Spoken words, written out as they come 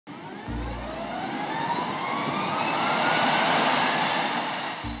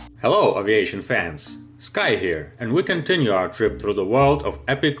Hello aviation fans, Sky here, and we continue our trip through the world of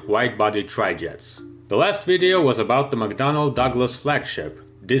epic wide-body trijets. The last video was about the McDonnell Douglas flagship,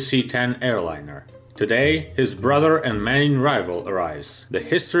 DC-10 airliner. Today, his brother and main rival arrives, the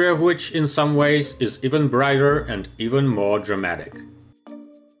history of which in some ways is even brighter and even more dramatic.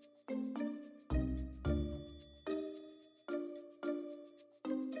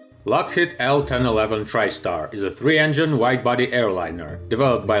 Lockheed L-1011 Tristar is a three-engine wide-body airliner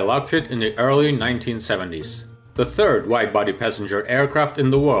developed by Lockheed in the early 1970s. The third wide-body passenger aircraft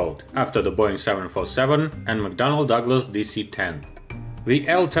in the world, after the Boeing 747 and McDonnell Douglas DC-10. The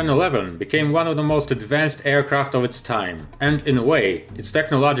L-1011 became one of the most advanced aircraft of its time, and in a way, its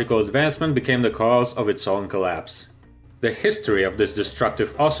technological advancement became the cause of its own collapse. The history of this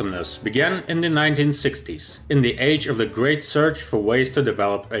destructive awesomeness began in the 1960s, in the age of the great search for ways to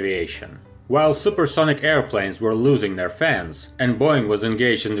develop aviation. While supersonic airplanes were losing their fans, and Boeing was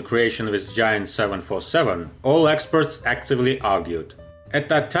engaged in the creation of its giant 747, all experts actively argued. At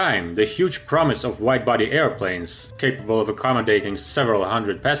that time, the huge promise of wide-body airplanes, capable of accommodating several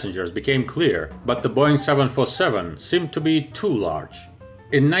hundred passengers, became clear, but the Boeing 747 seemed to be too large.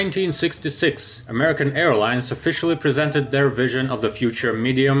 In 1966, American Airlines officially presented their vision of the future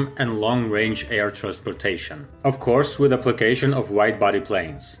medium and long-range air transportation, of course with application of wide-body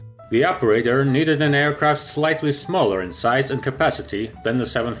planes. The operator needed an aircraft slightly smaller in size and capacity than the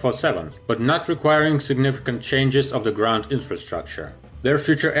 747, but not requiring significant changes of the ground infrastructure. Their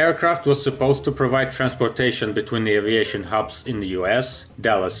future aircraft was supposed to provide transportation between the aviation hubs in the US,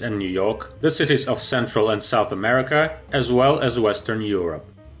 Dallas and New York, the cities of Central and South America, as well as Western Europe.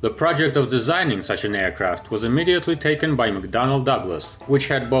 The project of designing such an aircraft was immediately taken by McDonnell Douglas, which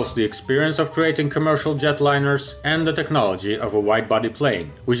had both the experience of creating commercial jetliners and the technology of a wide-body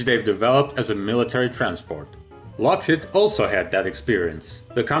plane, which they've developed as a military transport. Lockheed also had that experience.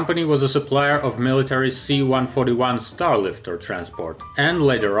 The company was a supplier of military C-141 Starlifter transport, and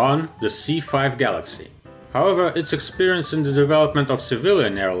later on, the C-5 Galaxy. However, its experience in the development of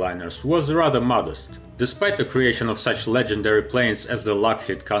civilian airliners was rather modest. Despite the creation of such legendary planes as the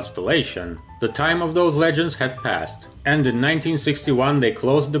Lockheed Constellation, the time of those legends had passed, and in 1961 they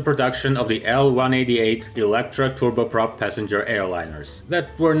closed the production of the L-188 Electra turboprop passenger airliners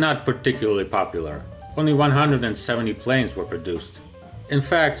that were not particularly popular. Only 170 planes were produced. In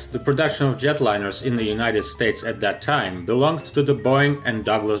fact, the production of jetliners in the United States at that time belonged to the Boeing and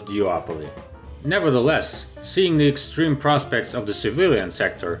Douglas duopoly. Nevertheless, seeing the extreme prospects of the civilian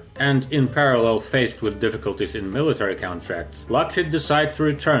sector, and in parallel faced with difficulties in military contracts, Lockheed decided to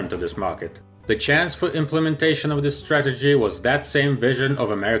return to this market. The chance for implementation of this strategy was that same vision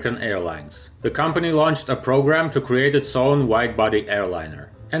of American Airlines. The company launched a program to create its own wide-body airliner.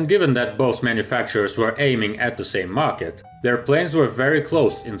 And given that both manufacturers were aiming at the same market, their planes were very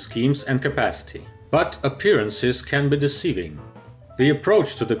close in schemes and capacity. But appearances can be deceiving. The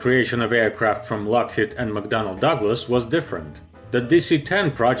approach to the creation of aircraft from Lockheed and McDonnell Douglas was different. The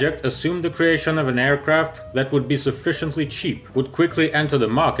DC-10 project assumed the creation of an aircraft that would be sufficiently cheap, would quickly enter the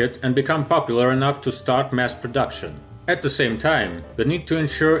market and become popular enough to start mass production. At the same time, the need to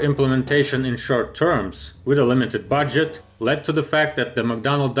ensure implementation in short terms, with a limited budget, led to the fact that the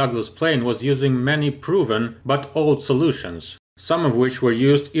McDonnell Douglas plane was using many proven but old solutions, some of which were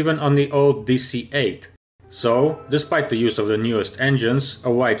used even on the old DC-8. So, despite the use of the newest engines,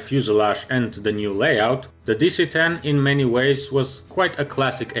 a wide fuselage and the new layout, the DC-10 in many ways was quite a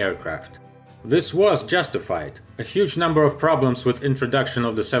classic aircraft. This was justified. A huge number of problems with introduction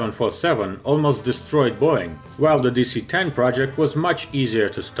of the 747 almost destroyed Boeing, while the DC-10 project was much easier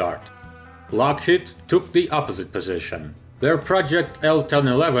to start. Lockheed took the opposite position. Their project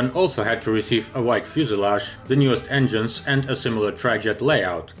L-1011 also had to receive a wide fuselage, the newest engines and a similar trijet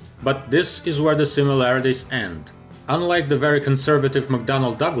layout, but this is where the similarities end. Unlike the very conservative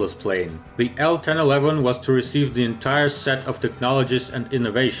McDonnell Douglas plane, the L-1011 was to receive the entire set of technologies and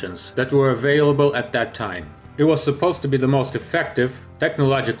innovations that were available at that time. It was supposed to be the most effective,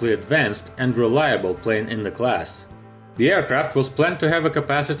 technologically advanced and reliable plane in the class. The aircraft was planned to have a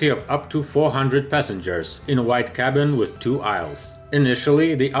capacity of up to 400 passengers, in a wide cabin with 2 aisles.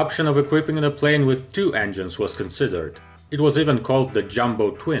 Initially, the option of equipping the plane with 2 engines was considered. It was even called the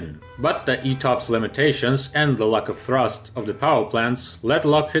Jumbo Twin, but the ETOPS limitations and the lack of thrust of the power plants led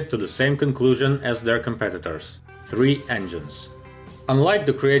Lockheed to the same conclusion as their competitors: 3 engines. Unlike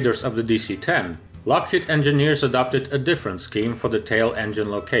the creators of the DC-10, Lockheed engineers adopted a different scheme for the tail engine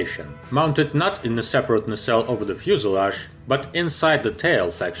location, mounted not in the separate nacelle over the fuselage, but inside the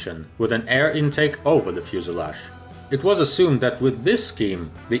tail section, with an air intake over the fuselage. It was assumed that with this scheme,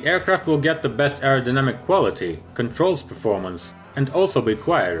 the aircraft will get the best aerodynamic quality, controls performance, and also be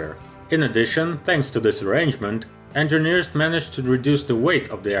quieter. In addition, thanks to this arrangement, engineers managed to reduce the weight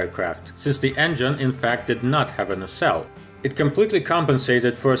of the aircraft, since the engine in fact did not have a nacelle. It completely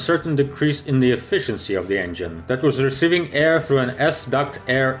compensated for a certain decrease in the efficiency of the engine that was receiving air through an S-duct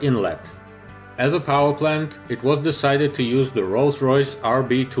air inlet. As a power plant, it was decided to use the Rolls-Royce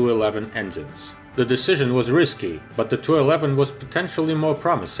RB211 engines. The decision was risky, but the 211 was potentially more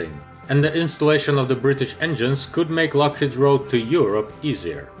promising, and the installation of the British engines could make Lockheed's road to Europe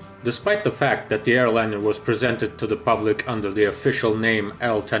easier. Despite the fact that the airliner was presented to the public under the official name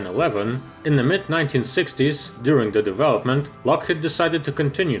L-1011, in the mid-1960s, during the development, Lockheed decided to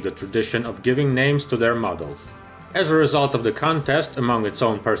continue the tradition of giving names to their models. As a result of the contest among its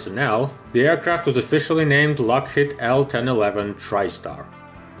own personnel, the aircraft was officially named Lockheed L-1011 Tristar.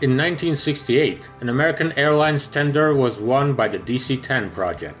 In 1968, an American Airlines tender was won by the DC-10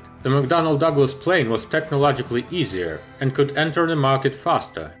 project. The McDonnell Douglas plane was technologically easier and could enter the market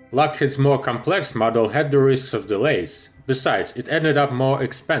faster. Lockheed's more complex model had the risks of delays. Besides, it ended up more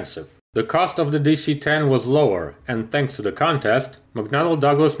expensive. The cost of the DC-10 was lower, and thanks to the contest, McDonnell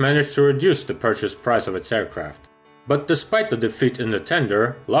Douglas managed to reduce the purchase price of its aircraft. But despite the defeat in the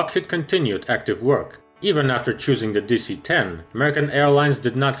tender, Lockheed continued active work. Even after choosing the DC-10, American Airlines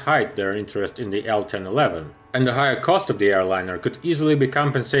did not hide their interest in the L-1011, and the higher cost of the airliner could easily be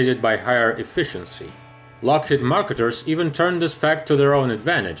compensated by higher efficiency. Lockheed marketers even turned this fact to their own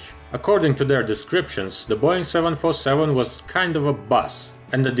advantage. According to their descriptions, the Boeing 747 was kind of a bus,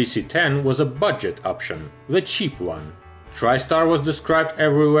 and the DC-10 was a budget option, the cheap one. Tristar was described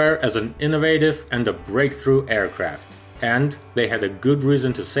everywhere as an innovative and a breakthrough aircraft, and they had a good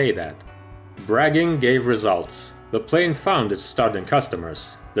reason to say that. Bragging gave results. The plane found its starting customers,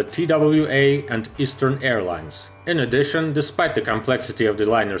 the TWA and Eastern Airlines. In addition, despite the complexity of the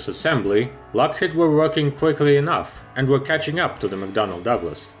liner's assembly, Lockheed were working quickly enough and were catching up to the McDonnell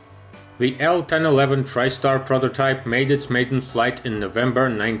Douglas. The L-1011 Tristar prototype made its maiden flight in November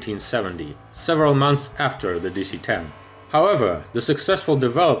 1970, several months after the DC-10. However, the successful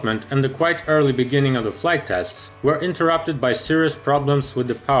development and the quite early beginning of the flight tests were interrupted by serious problems with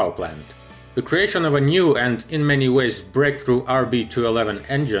the power plant. The creation of a new and, in many ways, breakthrough RB211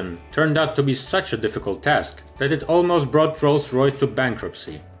 engine turned out to be such a difficult task that it almost brought Rolls-Royce to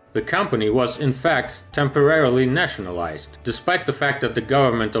bankruptcy. The company was, in fact, temporarily nationalized. Despite the fact that the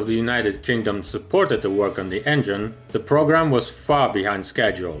government of the United Kingdom supported the work on the engine, the program was far behind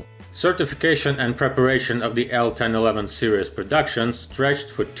schedule. Certification and preparation of the L-1011 series production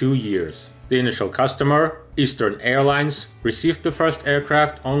stretched for 2 years. The initial customer, Eastern Airlines, received the first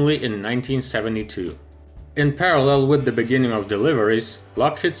aircraft only in 1972. In parallel with the beginning of deliveries,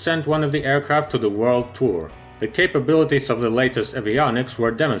 Lockheed sent one of the aircraft to the world tour. The capabilities of the latest avionics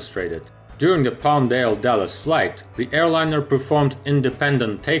were demonstrated. During the Palmdale-Dallas flight, the airliner performed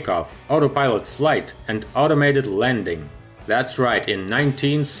independent takeoff, autopilot flight, and automated landing. That's right, in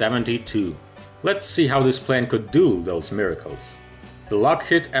 1972. Let's see how this plane could do those miracles. The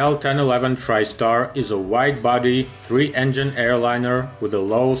Lockheed L-1011 Tristar is a wide-body, 3-engine airliner with a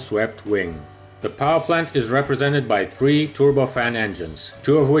low swept wing. The power plant is represented by 3 turbofan engines,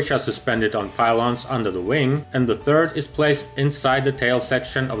 2 of which are suspended on pylons under the wing, and the third is placed inside the tail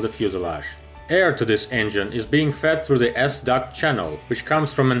section of the fuselage. Air to this engine is being fed through the S-duct channel, which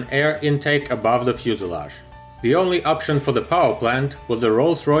comes from an air intake above the fuselage. The only option for the power plant was the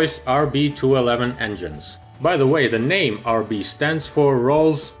Rolls-Royce RB211 engines. By the way, the name RB stands for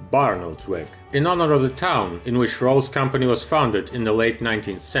Rolls Barnoldswick, in honor of the town in which Rolls Company was founded in the late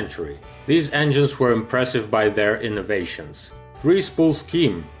 19th century. These engines were impressive by their innovations. 3-spool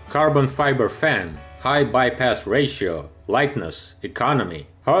scheme, carbon fiber fan, high bypass ratio, lightness, economy.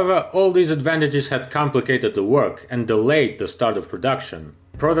 However, all these advantages had complicated the work and delayed the start of production.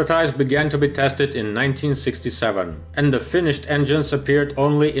 Prototypes began to be tested in 1967, and the finished engines appeared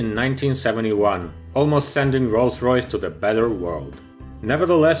only in 1971, almost sending Rolls-Royce to the better world.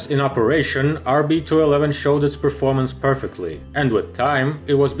 Nevertheless, in operation, RB211 showed its performance perfectly, and with time,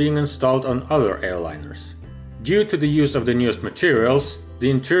 it was being installed on other airliners. Due to the use of the newest materials,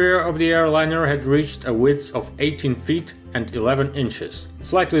 the interior of the airliner had reached a width of 18 feet and 11 inches,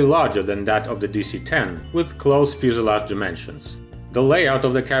 slightly larger than that of the DC-10, with close fuselage dimensions. The layout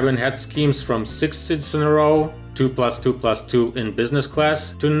of the cabin had schemes from 6 seats in a row, 2+2+2 in business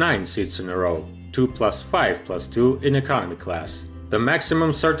class, to 9 seats in a row, 2+5+2 in economy class. The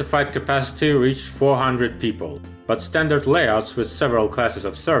maximum certified capacity reached 400 people, but standard layouts with several classes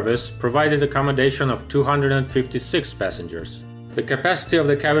of service provided accommodation of 256 passengers. The capacity of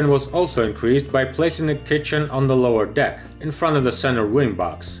the cabin was also increased by placing a kitchen on the lower deck, in front of the center wing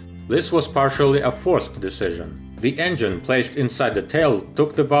box. This was partially a forced decision. The engine placed inside the tail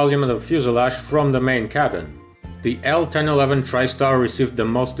took the volume of the fuselage from the main cabin. The L-1011 Tristar received the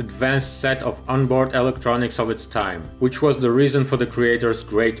most advanced set of onboard electronics of its time, which was the reason for the creator's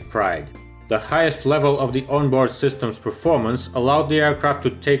great pride. The highest level of the onboard system's performance allowed the aircraft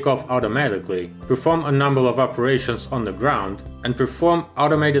to take off automatically, perform a number of operations on the ground, and perform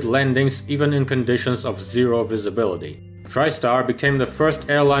automated landings even in conditions of zero visibility. Tristar became the first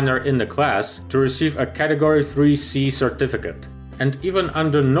airliner in the class to receive a Category 3C certificate. And even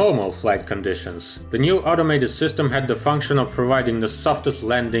under normal flight conditions, the new automated system had the function of providing the softest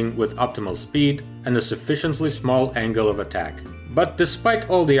landing with optimal speed and a sufficiently small angle of attack. But despite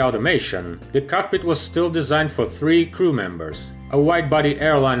all the automation, the cockpit was still designed for 3 crew members. A wide-body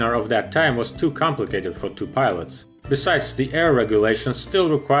airliner of that time was too complicated for 2 pilots. Besides, the air regulations still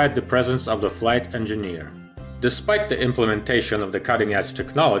required the presence of the flight engineer. Despite the implementation of the cutting-edge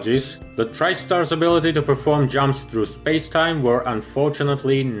technologies, the Tristar's ability to perform jumps through space-time were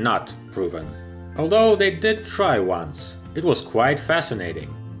unfortunately not proven. Although they did try once. It was quite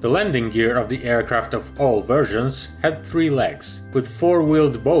fascinating. The landing gear of the aircraft of all versions had 3 legs, with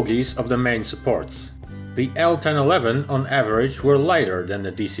 4-wheeled bogies of the main supports. The L-1011 on average were lighter than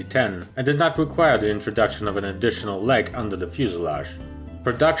the DC-10 and did not require the introduction of an additional leg under the fuselage.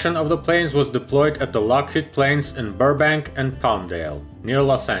 Production of the planes was deployed at the Lockheed planes in Burbank and Palmdale, near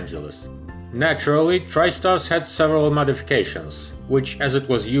Los Angeles. Naturally, Tristars had several modifications, which, as it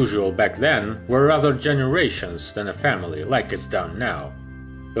was usual back then, were rather generations than a family like it's done now.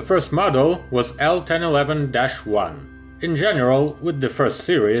 The first model was L-1011-1. In general, with the first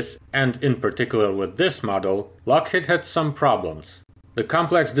series, and in particular with this model, Lockheed had some problems. The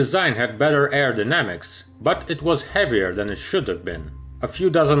complex design had better aerodynamics, but it was heavier than it should have been. A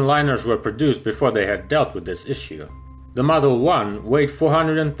few dozen liners were produced before they had dealt with this issue. The Model 1 weighed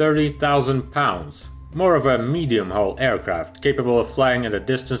 430,000 pounds, more of a medium-hull aircraft capable of flying at a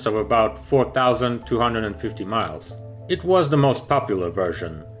distance of about 4,250 miles. It was the most popular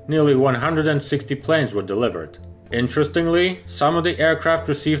version. Nearly 160 planes were delivered. Interestingly, some of the aircraft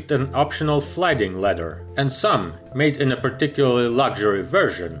received an optional sliding ladder, and some, made in a particularly luxury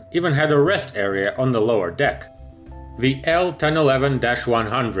version, even had a rest area on the lower deck. The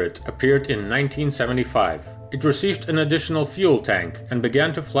L-1011-100 appeared in 1975. It received an additional fuel tank and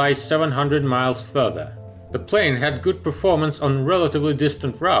began to fly 700 miles further. The plane had good performance on relatively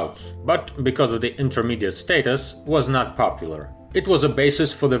distant routes, but because of the intermediate status, was not popular. It was a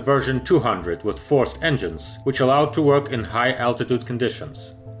basis for the version 200 with forced engines, which allowed to work in high altitude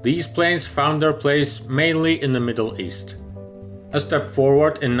conditions. These planes found their place mainly in the Middle East. A step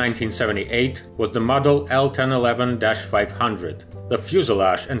forward in 1978 was the model L-1011-500. The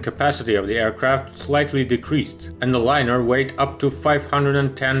fuselage and capacity of the aircraft slightly decreased, and the liner weighed up to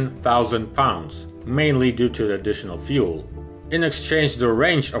 510,000 pounds, mainly due to the additional fuel. In exchange, the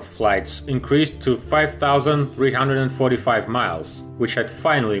range of flights increased to 5,345 miles, which had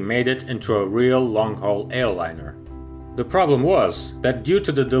finally made it into a real long-haul airliner. The problem was that due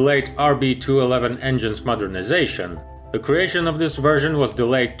to the delayed RB211 engine's modernization, the creation of this version was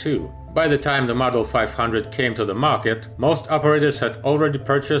delayed too. By the time the Model 500 came to the market, most operators had already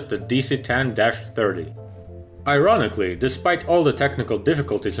purchased the DC-10-30. Ironically, despite all the technical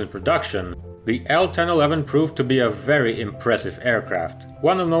difficulties in production, the L-1011 proved to be a very impressive aircraft.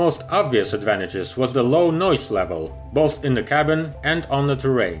 One of the most obvious advantages was the low noise level, both in the cabin and on the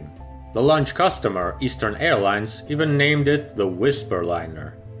terrain. The launch customer, Eastern Airlines, even named it the Whisper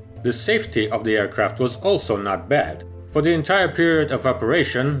Liner. The safety of the aircraft was also not bad. For the entire period of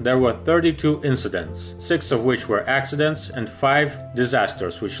operation, there were 32 incidents, 6 of which were accidents and 5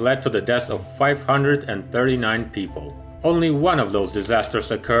 disasters which led to the deaths of 539 people. Only one of those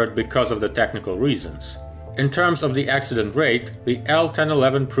disasters occurred because of the technical reasons. In terms of the accident rate, the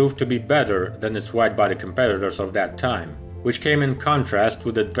L-1011 proved to be better than its wide-body competitors of that time, which came in contrast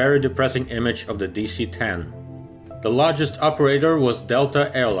with the very depressing image of the DC-10. The largest operator was Delta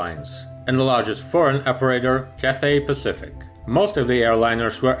Airlines, and the largest foreign operator, Cathay Pacific. Most of the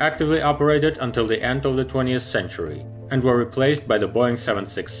airliners were actively operated until the end of the 20th century, and were replaced by the Boeing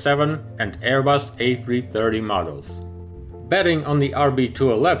 767 and Airbus A330 models. Betting on the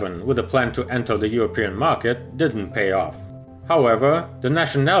RB211 with a plan to enter the European market didn't pay off. However, the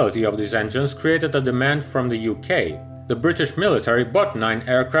nationality of these engines created a demand from the UK. The British military bought 9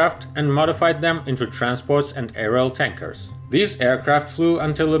 aircraft and modified them into transports and aerial tankers. These aircraft flew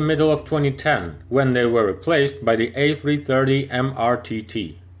until the middle of 2010, when they were replaced by the A330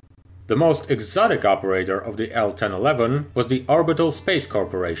 MRTT. The most exotic operator of the L-1011 was the Orbital Space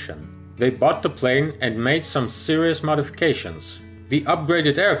Corporation. They bought the plane and made some serious modifications. The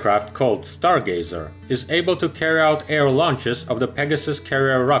upgraded aircraft, called Stargazer, is able to carry out air launches of the Pegasus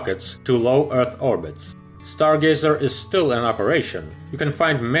carrier rockets to low Earth orbits. Stargazer is still in operation. You can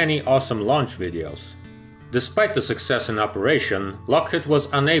find many awesome launch videos. Despite the success in operation, Lockheed was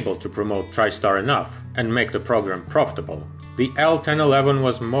unable to promote Tristar enough and make the program profitable. The L-1011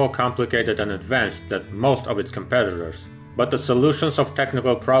 was more complicated and advanced than most of its competitors, but the solutions of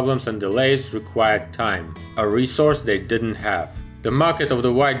technical problems and delays required time, a resource they didn't have. The market of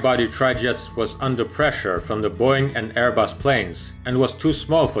the wide-body trijets was under pressure from the Boeing and Airbus planes and was too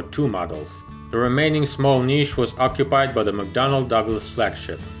small for two models. The remaining small niche was occupied by the McDonnell Douglas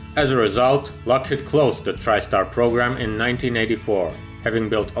flagship. As a result, Lockheed closed the Tristar program in 1984, having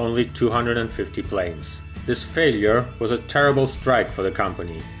built only 250 planes. This failure was a terrible strike for the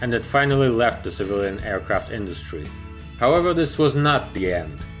company, and it finally left the civilian aircraft industry. However, this was not the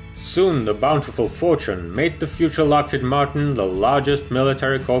end. Soon, the bountiful fortune made the future Lockheed Martin the largest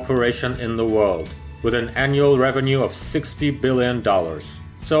military corporation in the world, with an annual revenue of $60 billion.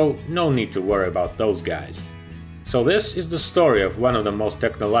 So, no need to worry about those guys. So this is the story of one of the most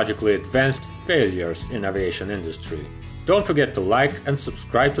technologically advanced failures in aviation industry. Don't forget to like and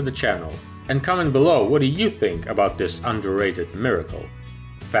subscribe to the channel, and comment below what do you think about this underrated miracle.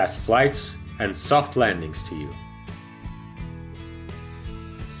 Fast flights and soft landings to you.